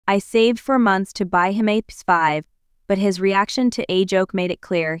I saved for months to buy him a PS5, but his reaction to a joke made it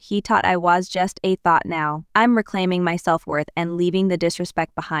clear he thought I was just a thought now. I'm reclaiming my self-worth and leaving the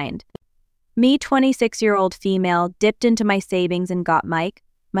disrespect behind. Me, 26-year-old female, dipped into my savings and got Mike,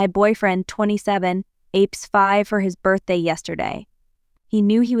 my boyfriend, 27, a PS5 for his birthday yesterday. He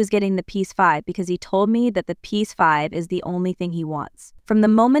knew he was getting the PS5 because he told me that the PS5 is the only thing he wants. From the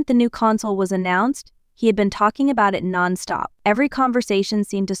moment the new console was announced, he had been talking about it nonstop. Every conversation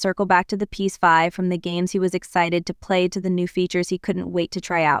seemed to circle back to the PS5, from the games he was excited to play to the new features he couldn't wait to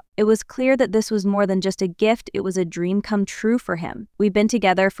try out. It was clear that this was more than just a gift, it was a dream come true for him. We've been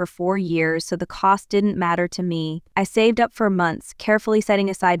together for 4 years, so the cost didn't matter to me. I saved up for months, carefully setting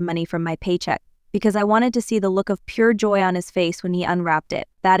aside money from my paycheck, because I wanted to see the look of pure joy on his face when he unwrapped it.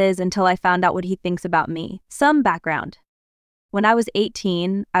 That is, until I found out what he thinks about me. Some background. When I was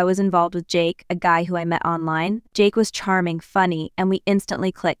 18, I was involved with Jake, a guy who I met online. Jake was charming, funny, and we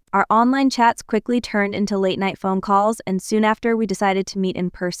instantly clicked. Our online chats quickly turned into late-night phone calls, and soon after, we decided to meet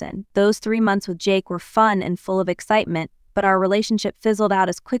in person. Those 3 months with Jake were fun and full of excitement, but our relationship fizzled out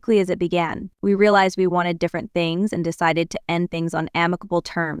as quickly as it began. We realized we wanted different things and decided to end things on amicable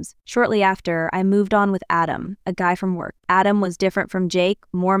terms. Shortly after, I moved on with Adam, a guy from work. Adam was different from Jake,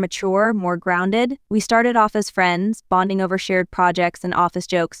 more mature, more grounded. We started off as friends, bonding over shared projects and office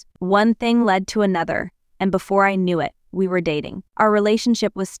jokes. One thing led to another, and before I knew it, we were dating. Our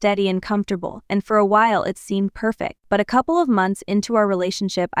relationship was steady and comfortable, and for a while it seemed perfect. But a couple of months into our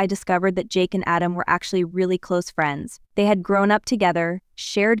relationship, I discovered that Jake and Adam were actually really close friends. They had grown up together,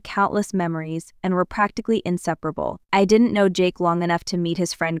 shared countless memories, and were practically inseparable. I didn't know Jake long enough to meet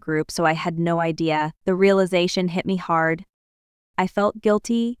his friend group, so I had no idea. The realization hit me hard. I felt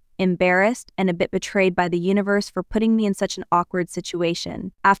guilty, embarrassed, and a bit betrayed by the universe for putting me in such an awkward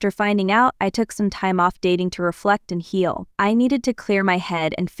situation. After finding out, I took some time off dating to reflect and heal. I needed to clear my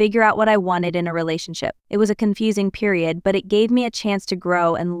head and figure out what I wanted in a relationship. It was a confusing period, but it gave me a chance to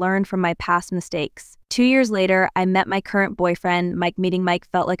grow and learn from my past mistakes. 2 years later, I met my current boyfriend. Meeting Mike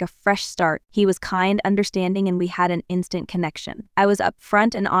felt like a fresh start. He was kind, understanding, and we had an instant connection. I was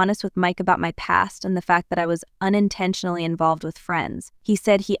upfront and honest with Mike about my past and the fact that I was unintentionally involved with friends. He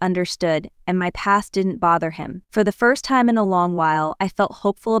said he understood, and my past didn't bother him. For the first time in a long while, I felt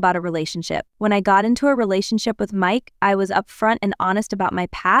hopeful about a relationship. When I got into a relationship with Mike, I was upfront and honest about my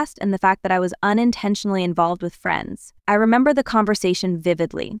past and the fact that I was unintentionally involved with friends. I remember the conversation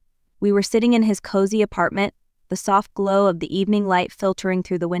vividly. We were sitting in his cozy apartment, the soft glow of the evening light filtering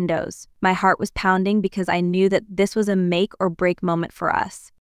through the windows. My heart was pounding because I knew that this was a make or break moment for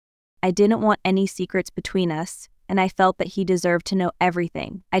us. I didn't want any secrets between us, and I felt that he deserved to know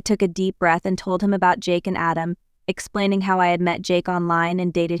everything. I took a deep breath and told him about Jake and Adam, explaining how I had met Jake online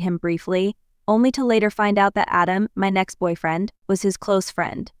and dated him briefly, only to later find out that Adam, my next boyfriend, was his close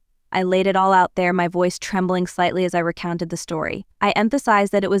friend. I laid it all out there, my voice trembling slightly as I recounted the story. I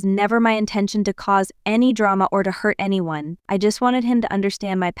emphasized that it was never my intention to cause any drama or to hurt anyone. I just wanted him to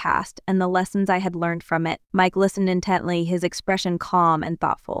understand my past and the lessons I had learned from it. Mike listened intently, his expression calm and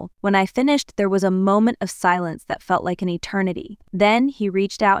thoughtful. When I finished, there was a moment of silence that felt like an eternity. Then he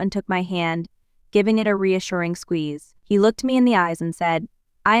reached out and took my hand, giving it a reassuring squeeze. He looked me in the eyes and said,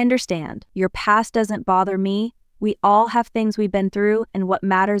 "I understand. Your past doesn't bother me. We all have things we've been through, and what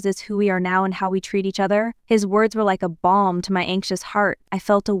matters is who we are now and how we treat each other." His words were like a balm to my anxious heart. I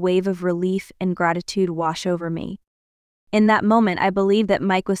felt a wave of relief and gratitude wash over me. In that moment, I believed that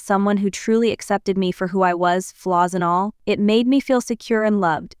Mike was someone who truly accepted me for who I was, flaws and all. It made me feel secure and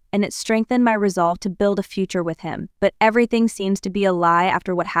loved, and it strengthened my resolve to build a future with him. But everything seems to be a lie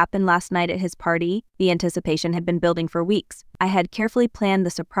after what happened last night at his party. The anticipation had been building for weeks. I had carefully planned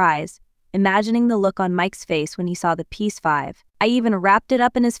the surprise, imagining the look on Mike's face when he saw the PS5. I even wrapped it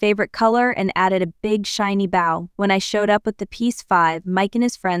up in his favorite color and added a big shiny bow. When I showed up with the PS5, Mike and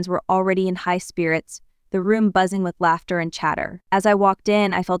his friends were already in high spirits, the room buzzing with laughter and chatter. As I walked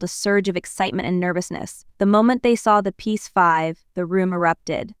in, I felt a surge of excitement and nervousness. The moment they saw the PS5, the room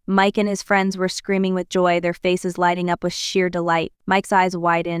erupted. Mike and his friends were screaming with joy, their faces lighting up with sheer delight. Mike's eyes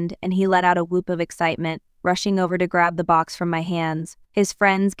widened, and he let out a whoop of excitement, rushing over to grab the box from my hands. His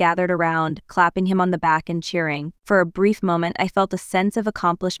friends gathered around, clapping him on the back and cheering. For a brief moment, I felt a sense of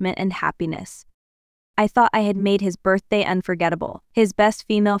accomplishment and happiness. I thought I had made his birthday unforgettable. His best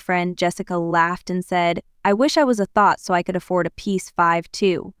female friend, Jessica, laughed and said, "I wish I was a thought so I could afford a PS5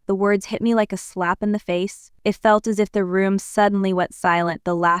 too." The The words hit me like a slap in the face. It felt as if the room suddenly went silent,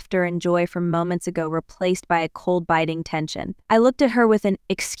 the laughter and joy from moments ago replaced by a cold, biting tension. I looked at her with an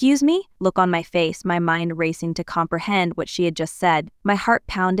 "excuse me" look on my face, my mind racing to comprehend what she had just said. My heart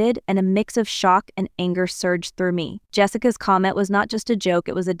pounded, and a mix of shock and anger surged through me. Jessica's comment was not just a joke,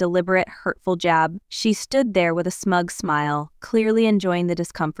 it was a deliberate, hurtful jab. She stood there with a smug smile, clearly enjoying the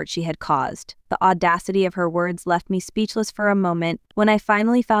discomfort she had caused. The audacity of her words left me speechless for a moment. When I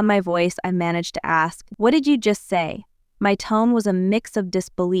finally found my voice, I managed to ask, "What did you just say?" My tone was a mix of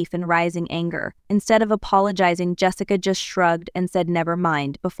disbelief and rising anger. Instead of apologizing, Jessica just shrugged and said never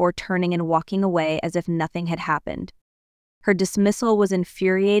mind before turning and walking away as if nothing had happened. Her dismissal was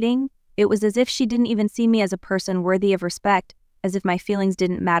infuriating. It was as if she didn't even see me as a person worthy of respect, as if my feelings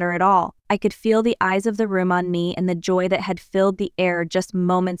didn't matter at all. I could feel the eyes of the room on me, and the joy that had filled the air just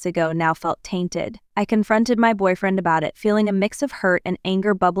moments ago now felt tainted. I confronted my boyfriend about it, feeling a mix of hurt and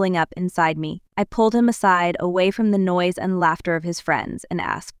anger bubbling up inside me. I pulled him aside, away from the noise and laughter of his friends, and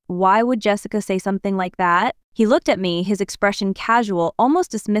asked, "Why would Jessica say something like that?" He looked at me, his expression casual,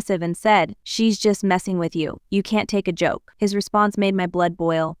 almost dismissive, and said, "She's just messing with you. You can't take a joke." His response made my blood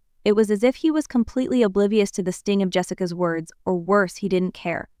boil. It was as if he was completely oblivious to the sting of Jessica's words, or worse, he didn't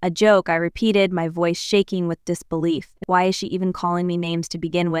care. "A joke," I repeated, my voice shaking with disbelief. Why is she even calling me names to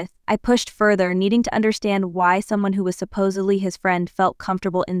begin with? I pushed further, needing to understand why someone who was supposedly his friend felt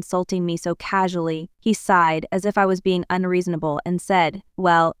comfortable insulting me so casually. He sighed, as if I was being unreasonable, and said,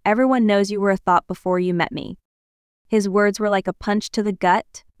 "Well, everyone knows you were a thought before you met me." His words were like a punch to the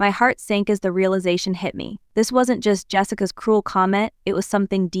gut. My heart sank as the realization hit me. This wasn't just Jessica's cruel comment, it was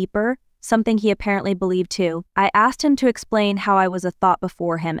something deeper, something he apparently believed too. I asked him to explain how I was a thought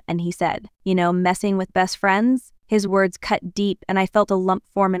before him, and he said, "Messing with best friends?" His words cut deep, and I felt a lump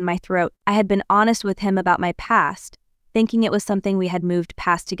form in my throat. I had been honest with him about my past, thinking it was something we had moved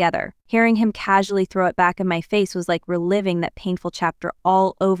past together. Hearing him casually throw it back in my face was like reliving that painful chapter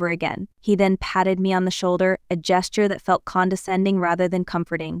all over again. He then patted me on the shoulder, a gesture that felt condescending rather than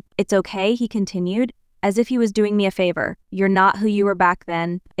comforting. "It's okay," he continued, as if he was doing me a favor. "You're not who you were back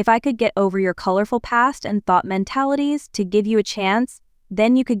then. If I could get over your colorful past and thought mentalities to give you a chance,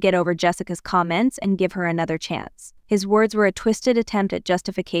 then you could get over Jessica's comments and give her another chance." His words were a twisted attempt at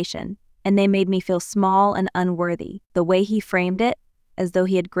justification, and they made me feel small and unworthy. The way he framed it, as though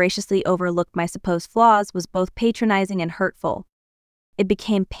he had graciously overlooked my supposed flaws, was both patronizing and hurtful. It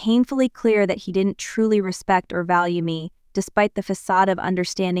became painfully clear that he didn't truly respect or value me, despite the facade of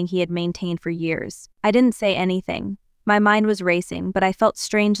understanding he had maintained for years. I didn't say anything. My mind was racing, but I felt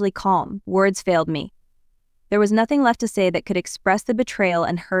strangely calm. Words failed me. There was nothing left to say that could express the betrayal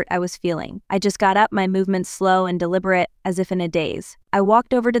and hurt I was feeling. I just got up, my movements slow and deliberate, as if in a daze. I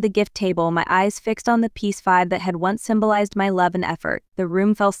walked over to the gift table, my eyes fixed on the PS5 that had once symbolized my love and effort. The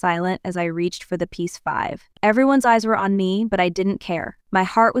room fell silent as I reached for the PS5. Everyone's eyes were on me, but I didn't care. My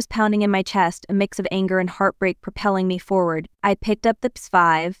heart was pounding in my chest, a mix of anger and heartbreak propelling me forward. I picked up the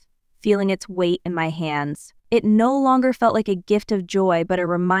PS5, feeling its weight in my hands. It no longer felt like a gift of joy, but a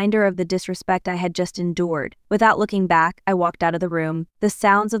reminder of the disrespect I had just endured. Without looking back, I walked out of the room. The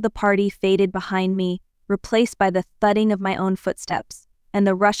sounds of the party faded behind me, replaced by the thudding of my own footsteps and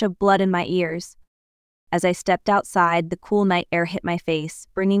the rush of blood in my ears. As I stepped outside, the cool night air hit my face,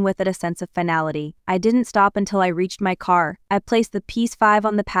 bringing with it a sense of finality. I didn't stop until I reached my car. I placed the PS5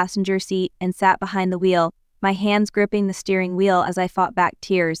 on the passenger seat and sat behind the wheel, my hands gripping the steering wheel as I fought back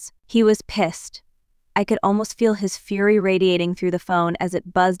tears. He was pissed. I could almost feel his fury radiating through the phone as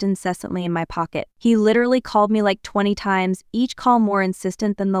it buzzed incessantly in my pocket. He literally called me like 20 times, each call more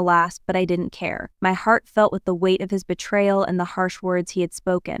insistent than the last, but I didn't care. My heart felt with the weight of his betrayal and the harsh words he had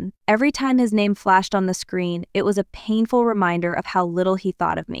spoken. Every time his name flashed on the screen, it was a painful reminder of how little he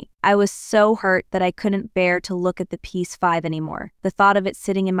thought of me. I was so hurt that I couldn't bear to look at the PS5 anymore. The thought of it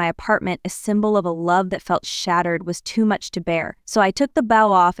sitting in my apartment, a symbol of a love that felt shattered, was too much to bear. So I took the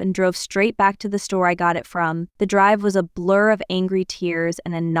bow off and drove straight back to the store I got it from. The drive was a blur of angry tears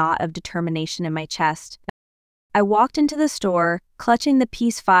and a knot of determination in my chest. I walked into the store, clutching the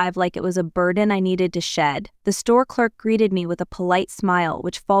PS5 like it was a burden I needed to shed. The store clerk greeted me with a polite smile,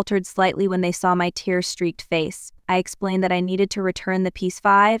 which faltered slightly when they saw my tear-streaked face. I explained that I needed to return the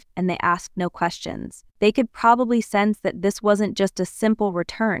PS5, and they asked no questions. They could probably sense that this wasn't just a simple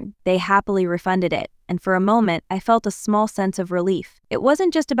return. They happily refunded it, and for a moment, I felt a small sense of relief. It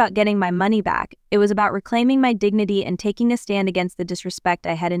wasn't just about getting my money back. It was about reclaiming my dignity and taking a stand against the disrespect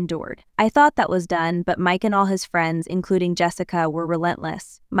I had endured. I thought that was done, but Mike and all his friends, including Jessica, were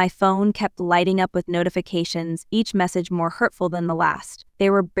relentless. My phone kept lighting up with notifications, each message more hurtful than the last. They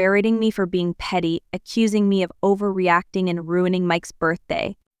were berating me for being petty, accusing me of overreacting and ruining Mike's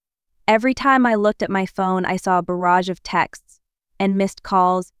birthday. Every time I looked at my phone, I saw a barrage of texts and missed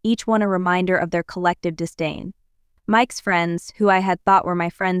calls, each one a reminder of their collective disdain. Mike's friends, who I had thought were my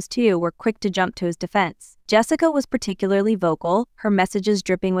friends too, were quick to jump to his defense. Jessica was particularly vocal, her messages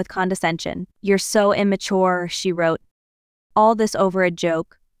dripping with condescension. "You're so immature," she wrote. "All this over a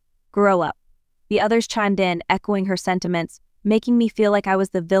joke. Grow up." The others chimed in, echoing her sentiments, making me feel like I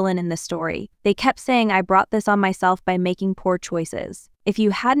was the villain in the story. They kept saying I brought this on myself by making poor choices. "If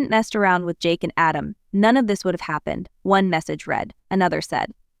you hadn't messed around with Jake and Adam, none of this would have happened," one message read. Another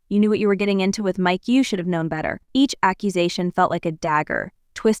said, "You knew what you were getting into with Mike, you should have known better." Each accusation felt like a dagger,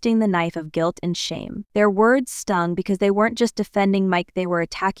 twisting the knife of guilt and shame. Their words stung because they weren't just defending Mike, they were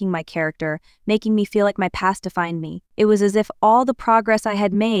attacking my character, making me feel like my past defined me. It was as if all the progress I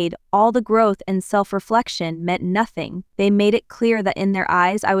had made, all the growth and self-reflection meant nothing. They made it clear that in their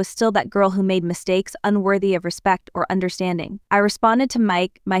eyes, I was still that girl who made mistakes, unworthy of respect or understanding. I responded to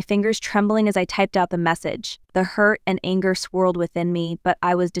Mike, my fingers trembling as I typed out the message. The hurt and anger swirled within me, but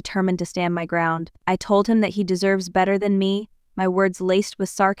I was determined to stand my ground. I told him that he deserves better than me, my words laced with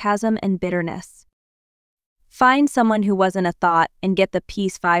sarcasm and bitterness. "Find someone who wasn't a thought and get the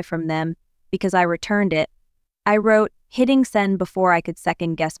PS5 from them, because I returned it," I wrote, hitting send before I could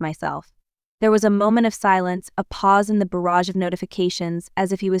second-guess myself. There was a moment of silence, a pause in the barrage of notifications,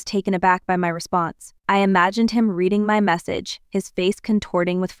 as if he was taken aback by my response. I imagined him reading my message, his face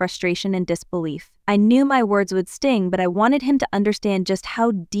contorting with frustration and disbelief. I knew my words would sting, but I wanted him to understand just how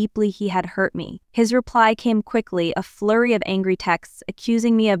deeply he had hurt me. His reply came quickly, a flurry of angry texts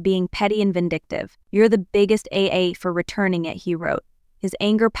accusing me of being petty and vindictive. "You're the biggest AA for returning it," he wrote, his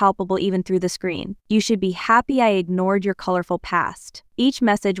anger palpable even through the screen. "You should be happy I ignored your colorful past." Each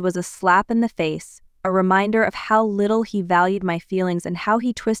message was a slap in the face, a reminder of how little he valued my feelings and how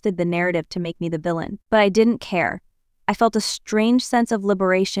he twisted the narrative to make me the villain. But I didn't care. I felt a strange sense of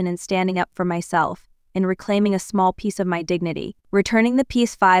liberation in standing up for myself, in reclaiming a small piece of my dignity. Returning the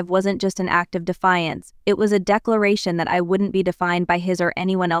PS5 wasn't just an act of defiance, it was a declaration that I wouldn't be defined by his or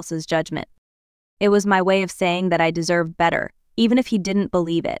anyone else's judgment. It was my way of saying that I deserved better, even if he didn't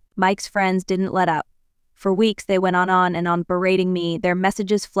believe it. Mike's friends didn't let up. For weeks, they went on and on berating me, their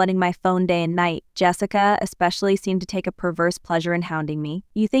messages flooding my phone day and night. Jessica, especially, seemed to take a perverse pleasure in hounding me.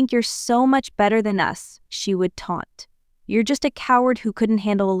 "You think you're so much better than us," she would taunt. "You're just a coward who couldn't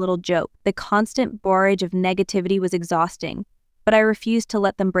handle a little joke." The constant barrage of negativity was exhausting, but I refused to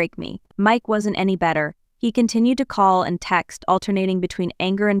let them break me. Mike wasn't any better. He continued to call and text, alternating between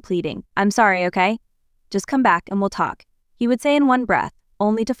anger and pleading. "I'm sorry, okay? Just come back and we'll talk," he would say in one breath,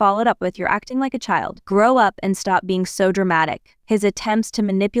 only to follow it up with, "You're acting like a child. Grow up and stop being so dramatic." His attempts to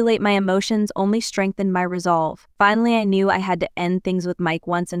manipulate my emotions only strengthened my resolve. Finally, I knew I had to end things with Mike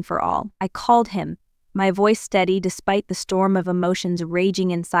once and for all. I called him, my voice steady despite the storm of emotions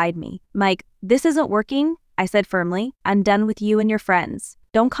raging inside me. "Mike, this isn't working," I said firmly. "I'm done with you and your friends.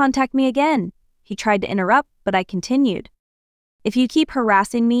 Don't contact me again." He tried to interrupt, but I continued. "If you keep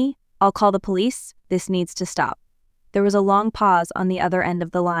harassing me, I'll call the police. This needs to stop." There was a long pause on the other end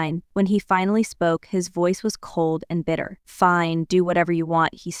of the line. When he finally spoke, his voice was cold and bitter. "Fine, do whatever you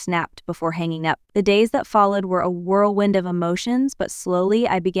want," he snapped before hanging up. The days that followed were a whirlwind of emotions, but slowly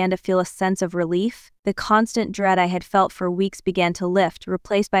I began to feel a sense of relief. The constant dread I had felt for weeks began to lift,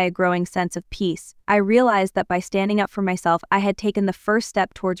 replaced by a growing sense of peace. I realized that by standing up for myself, I had taken the first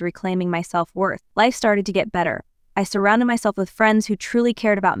step towards reclaiming my self-worth. Life started to get better. I surrounded myself with friends who truly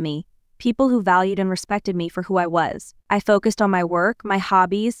cared about me, people who valued and respected me for who I was. I focused on my work, my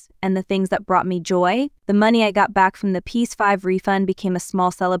hobbies, and the things that brought me joy. The money I got back from the PS5 refund became a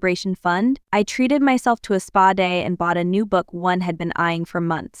small celebration fund. I treated myself to a spa day and bought a new book one had been eyeing for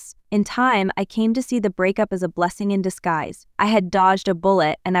months. In time, I came to see the breakup as a blessing in disguise. I had dodged a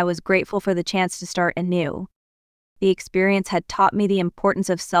bullet, and I was grateful for the chance to start anew. The experience had taught me the importance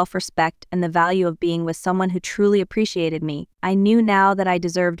of self-respect and the value of being with someone who truly appreciated me. I knew now that I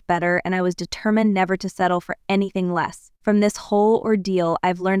deserved better, and I was determined never to settle for anything less. From this whole ordeal,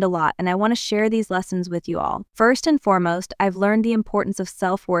 I've learned a lot, and I want to share these lessons with you all. First and foremost, I've learned the importance of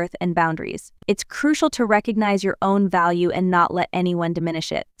self-worth and boundaries. It's crucial to recognize your own value and not let anyone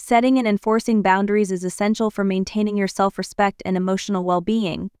diminish it. Setting and enforcing boundaries is essential for maintaining your self-respect and emotional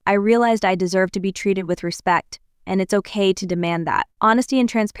well-being. I realized I deserved to be treated with respect, and it's okay to demand that. Honesty and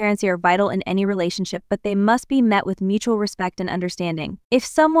transparency are vital in any relationship, but they must be met with mutual respect and understanding. If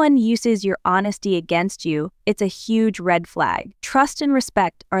someone uses your honesty against you, it's a huge red flag. Trust and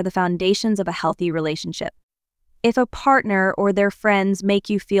respect are the foundations of a healthy relationship. If a partner or their friends make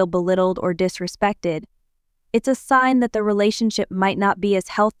you feel belittled or disrespected, it's a sign that the relationship might not be as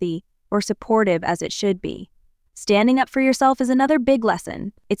healthy or supportive as it should be. Standing up for yourself is another big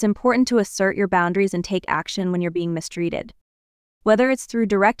lesson. It's important to assert your boundaries and take action when you're being mistreated. Whether it's through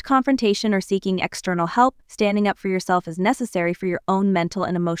direct confrontation or seeking external help, standing up for yourself is necessary for your own mental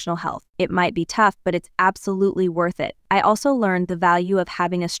and emotional health. It might be tough, but it's absolutely worth it. I also learned the value of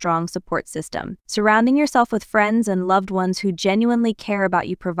having a strong support system. Surrounding yourself with friends and loved ones who genuinely care about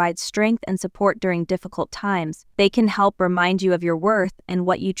you provides strength and support during difficult times. They can help remind you of your worth and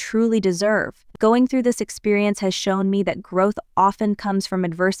what you truly deserve. Going through this experience has shown me that growth often comes from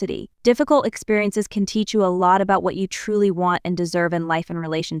adversity. Difficult experiences can teach you a lot about what you truly want and deserve in life and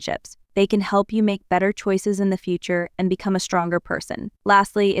relationships. They can help you make better choices in the future and become a stronger person.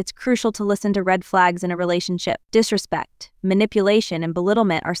 Lastly, it's crucial to listen to red flags in a relationship. Disrespect, manipulation, and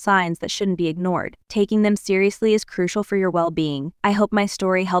belittlement are signs that shouldn't be ignored. Taking them seriously is crucial for your well-being. I hope my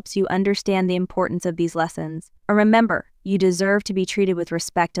story helps you understand the importance of these lessons. And remember, you deserve to be treated with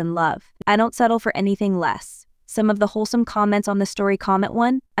respect and love. I don't settle for anything less. Some of the wholesome comments on the story comment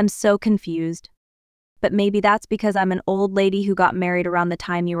one, I'm so confused. But maybe that's because I'm an old lady who got married around the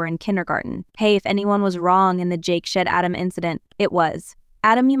time you were in kindergarten. Hey, if anyone was wrong in the Jake shed Adam incident, it was.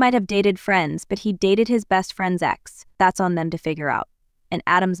 Adam, you might have dated friends, but he dated his best friend's ex. That's on them to figure out. And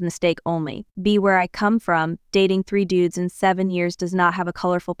Adam's mistake only. B, where I come from, dating 3 dudes in 7 years does not have a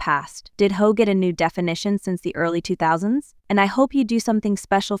colorful past. Did hoe get a new definition since the early 2000s? And I hope you do something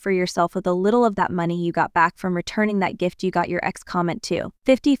special for yourself with a little of that money you got back from returning that gift you got your ex comment to.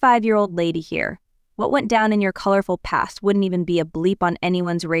 55-year-old lady here. What went down in your colorful past wouldn't even be a bleep on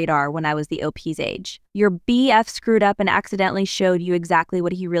anyone's radar when I was the OP's age. Your BF screwed up and accidentally showed you exactly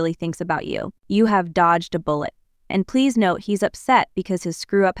what he really thinks about you. You have dodged a bullet. And please note, he's upset because his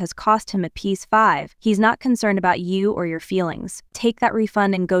screw-up has cost him a PS5. He's not concerned about you or your feelings. Take that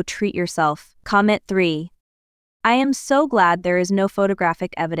refund and go treat yourself. Comment 3. I am so glad there is no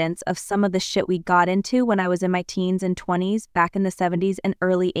photographic evidence of some of the shit we got into when I was in my teens and 20s back in the 70s and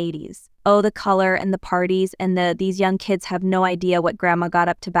early 80s. Oh, the color and the parties and these young kids have no idea what grandma got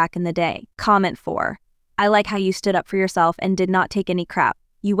up to back in the day. Comment 4. I like how you stood up for yourself and did not take any crap.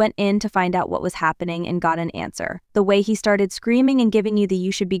 You went in to find out what was happening and got an answer. The way he started screaming and giving you the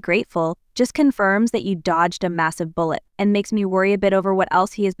 "you should be grateful" just confirms that you dodged a massive bullet and makes me worry a bit over what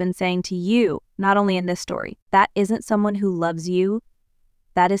else he has been saying to you, not only in this story. That isn't someone who loves you.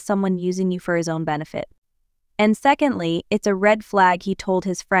 That is someone using you for his own benefit. And secondly, it's a red flag he told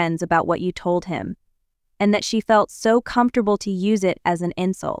his friends about what you told him, and that she felt so comfortable to use it as an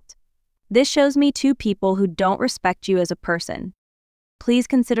insult. This shows me 2 people who don't respect you as a person. Please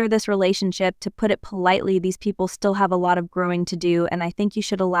consider this relationship. To put it politely, these people still have a lot of growing to do, and I think you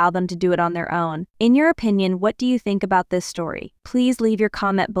should allow them to do it on their own. In your opinion, what do you think about this story? Please leave your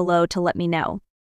comment below to let me know.